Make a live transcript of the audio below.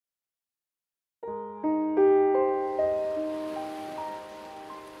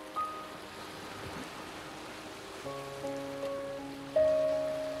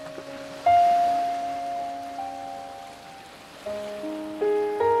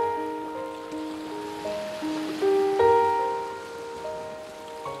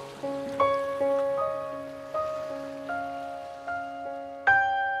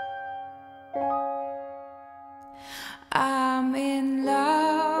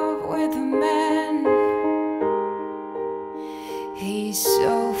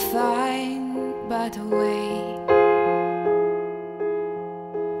but away.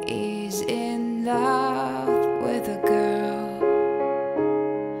 He's in love with a girl,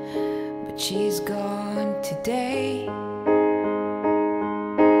 but she's gone today.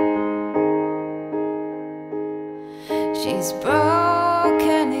 She's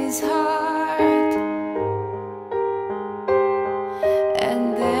broken his heart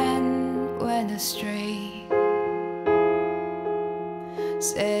and then went astray,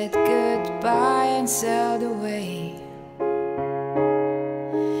 said goodbye and sailed away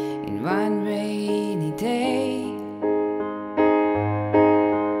in one rainy day.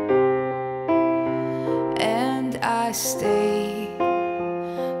 And I stay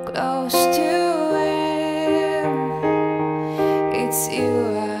close to him. It's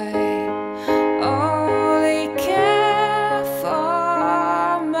you I only care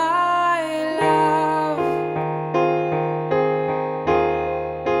for, my love,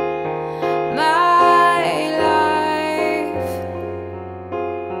 my life.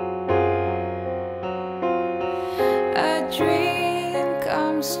 A dream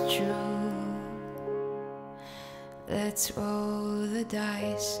comes true. Let's roll the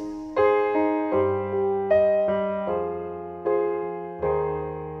dice.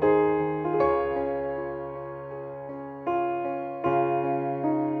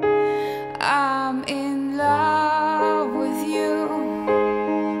 I'm in love with you.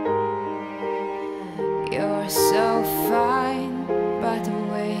 You're so fine, but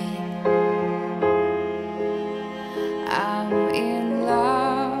away. I'm in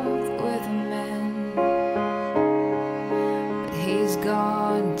love with a man, but he's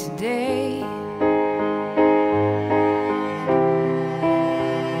gone today.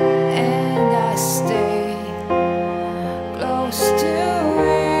 And I stay close to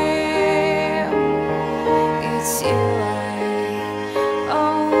him. It's you I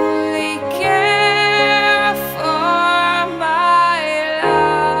only care for, my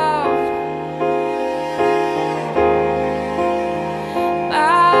love,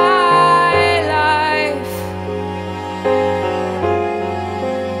 my life.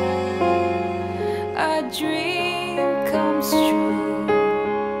 A dream comes true.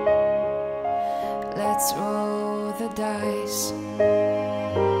 Let's roll the dice.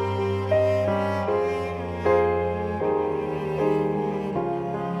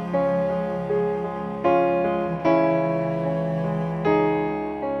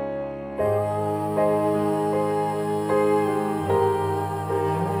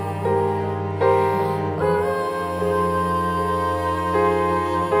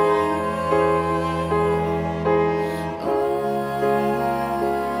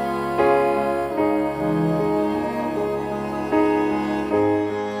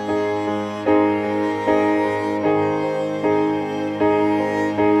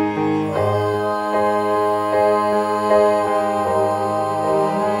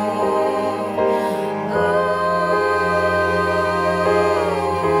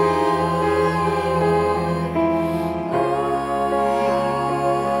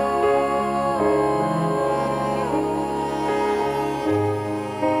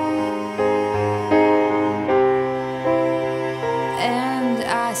 And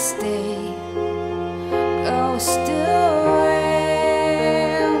I stay close to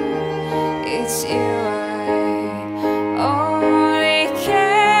him. It's you I only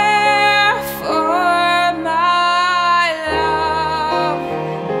care for, my love,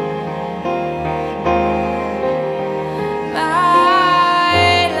 my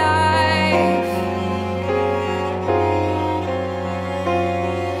life.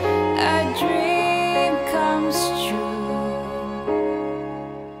 A dream comes true.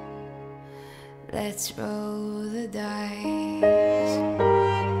 Let's roll the dice.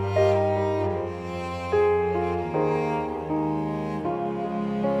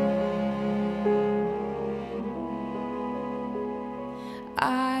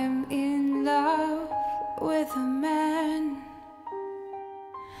 I'm in love with a man,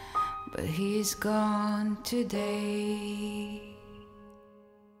 but he's gone today.